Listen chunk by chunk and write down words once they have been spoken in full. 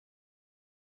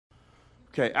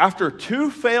Okay, after 2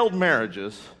 failed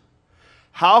marriages,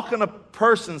 how can a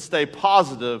person stay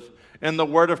positive in the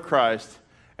word of Christ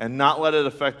and not let it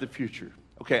affect the future?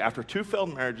 Okay, after 2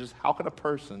 failed marriages, how can a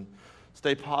person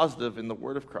stay positive in the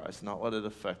word of Christ and not let it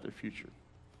affect their future?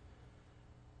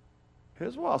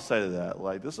 Here's what I'll say to that.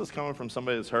 Like, this is coming from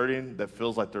somebody that's hurting, that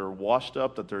feels like they're washed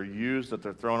up, that they're used, that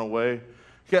they're thrown away.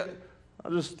 Okay,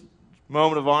 I'll just,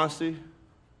 moment of honesty.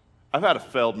 I've had a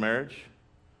failed marriage.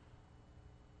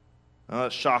 And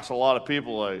that shocks a lot of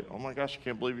people, like, oh my gosh, I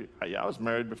can't believe you. Yeah, I was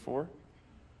married before.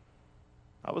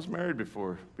 I was married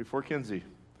before Kinsey.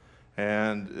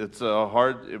 And it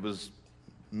was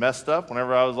messed up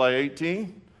whenever I was like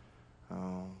 18.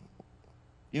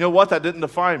 You know what? That didn't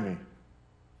define me.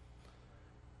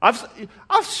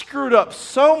 I've screwed up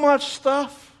so much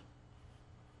stuff.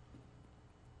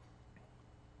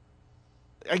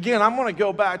 Again, I'm going to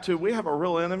go back to, we have a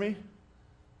real enemy.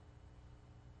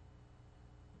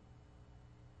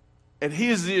 And he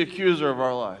is the accuser of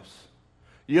our lives.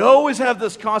 You always have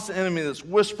this constant enemy that's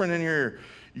whispering in your ear,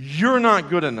 you're not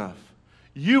good enough.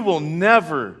 You will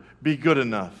never be good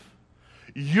enough.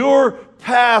 Your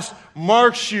past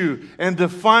marks you and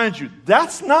defines you.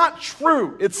 That's not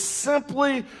true. It's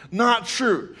simply not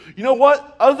true. You know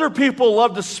what? Other people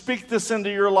love to speak this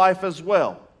into your life as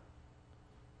well.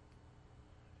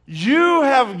 You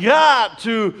have got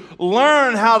to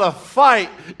learn how to fight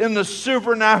in the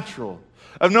supernatural.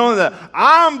 Of knowing that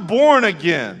I'm born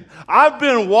again. I've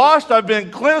been washed, I've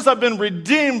been cleansed, I've been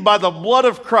redeemed by the blood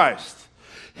of Christ.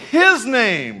 His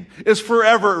name is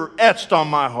forever etched on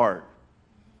my heart.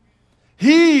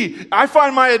 I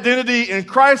find my identity in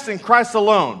Christ and Christ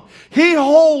alone. He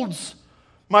holds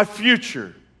my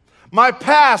future. My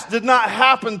past did not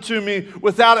happen to me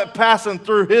without it passing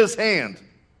through His hand.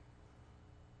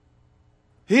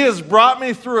 He has brought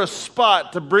me through a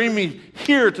spot to bring me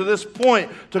here to this point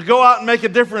to go out and make a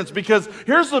difference, because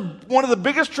here's one of the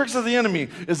biggest tricks of the enemy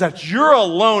is that you're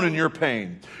alone in your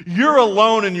pain. You're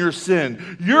alone in your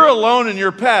sin. You're alone in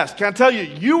your past. Can I tell you,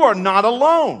 you are not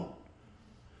alone.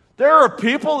 There are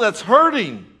people that's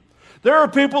hurting. There are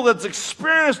people that's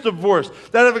experienced divorce,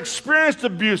 that have experienced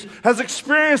abuse, has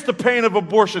experienced the pain of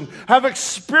abortion, have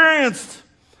experienced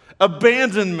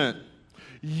abandonment.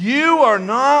 You are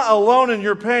not alone in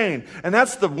your pain. And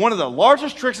that's one of the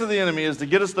largest tricks of the enemy, is to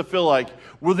get us to feel like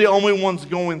we're the only ones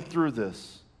going through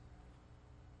this.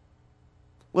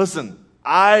 Listen,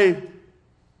 I'm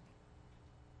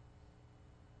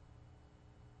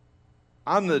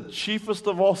the chiefest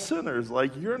of all sinners.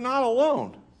 Like, you're not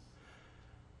alone.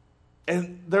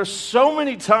 And there's so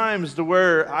many times to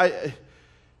where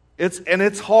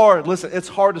it's hard. Listen, it's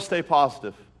hard to stay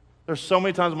positive. There's so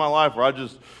many times in my life where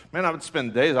I would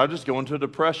spend days, I would just go into a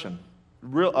depression,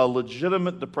 a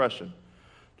legitimate depression,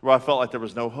 where I felt like there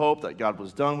was no hope, that God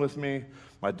was done with me,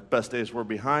 my best days were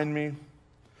behind me.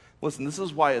 Listen, this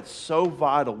is why it's so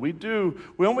vital. We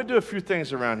only do a few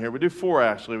things around here. We do 4,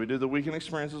 actually. We do the weekend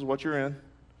experiences, what you're in.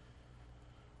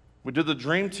 We do the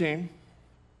dream team,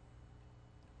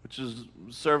 which is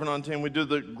serving on team. We do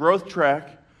the growth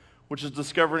track, which is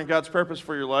discovering God's purpose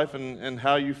for your life and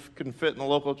how you can fit in the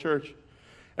local church.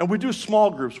 And we do small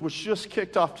groups, which just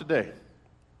kicked off today.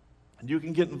 And you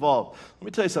can get involved. Let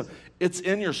me tell you something. It's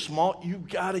in your you've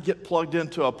got to get plugged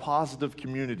into a positive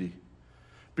community.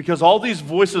 Because all these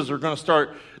voices are going to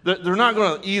start, they're not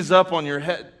going to ease up on your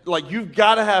head. Like, you've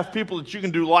got to have people that you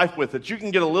can do life with, that you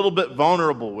can get a little bit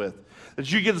vulnerable with. That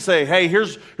you get to say, hey,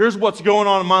 here's what's going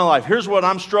on in my life. Here's what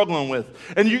I'm struggling with.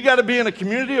 And you got to be in a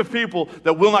community of people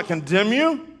that will not condemn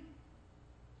you,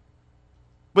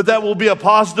 but that will be a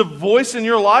positive voice in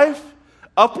your life,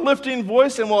 uplifting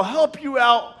voice, and will help you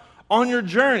out on your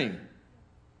journey.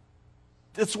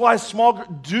 That's why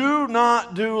do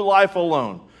not do life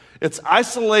alone. It's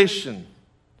isolation.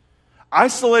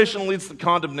 Isolation leads to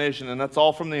condemnation, and that's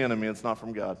all from the enemy. It's not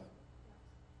from God.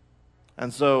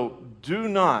 And so do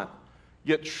not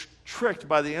get tricked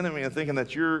by the enemy and thinking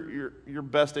that your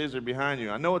best days are behind you.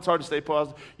 I know it's hard to stay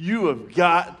positive. You have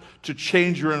got to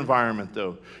change your environment,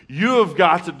 though. You have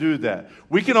got to do that.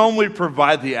 We can only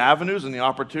provide the avenues and the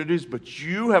opportunities, but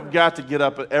you have got to get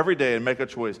up every day and make a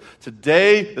choice.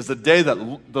 Today is the day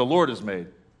that the Lord has made.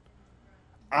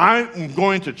 I'm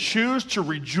going to choose to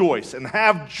rejoice and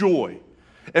have joy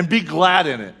and be glad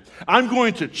in it. I'm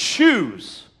going to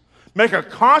choose. Make a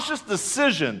conscious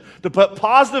decision to put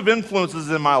positive influences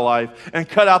in my life and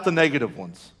cut out the negative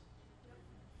ones.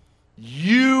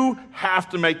 You have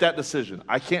to make that decision.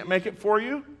 I can't make it for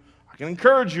you. I can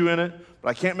encourage you in it, but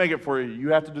I can't make it for you. You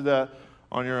have to do that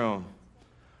on your own.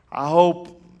 I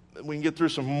hope we can get through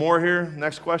some more here.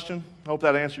 Next question. I hope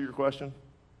that answered your question.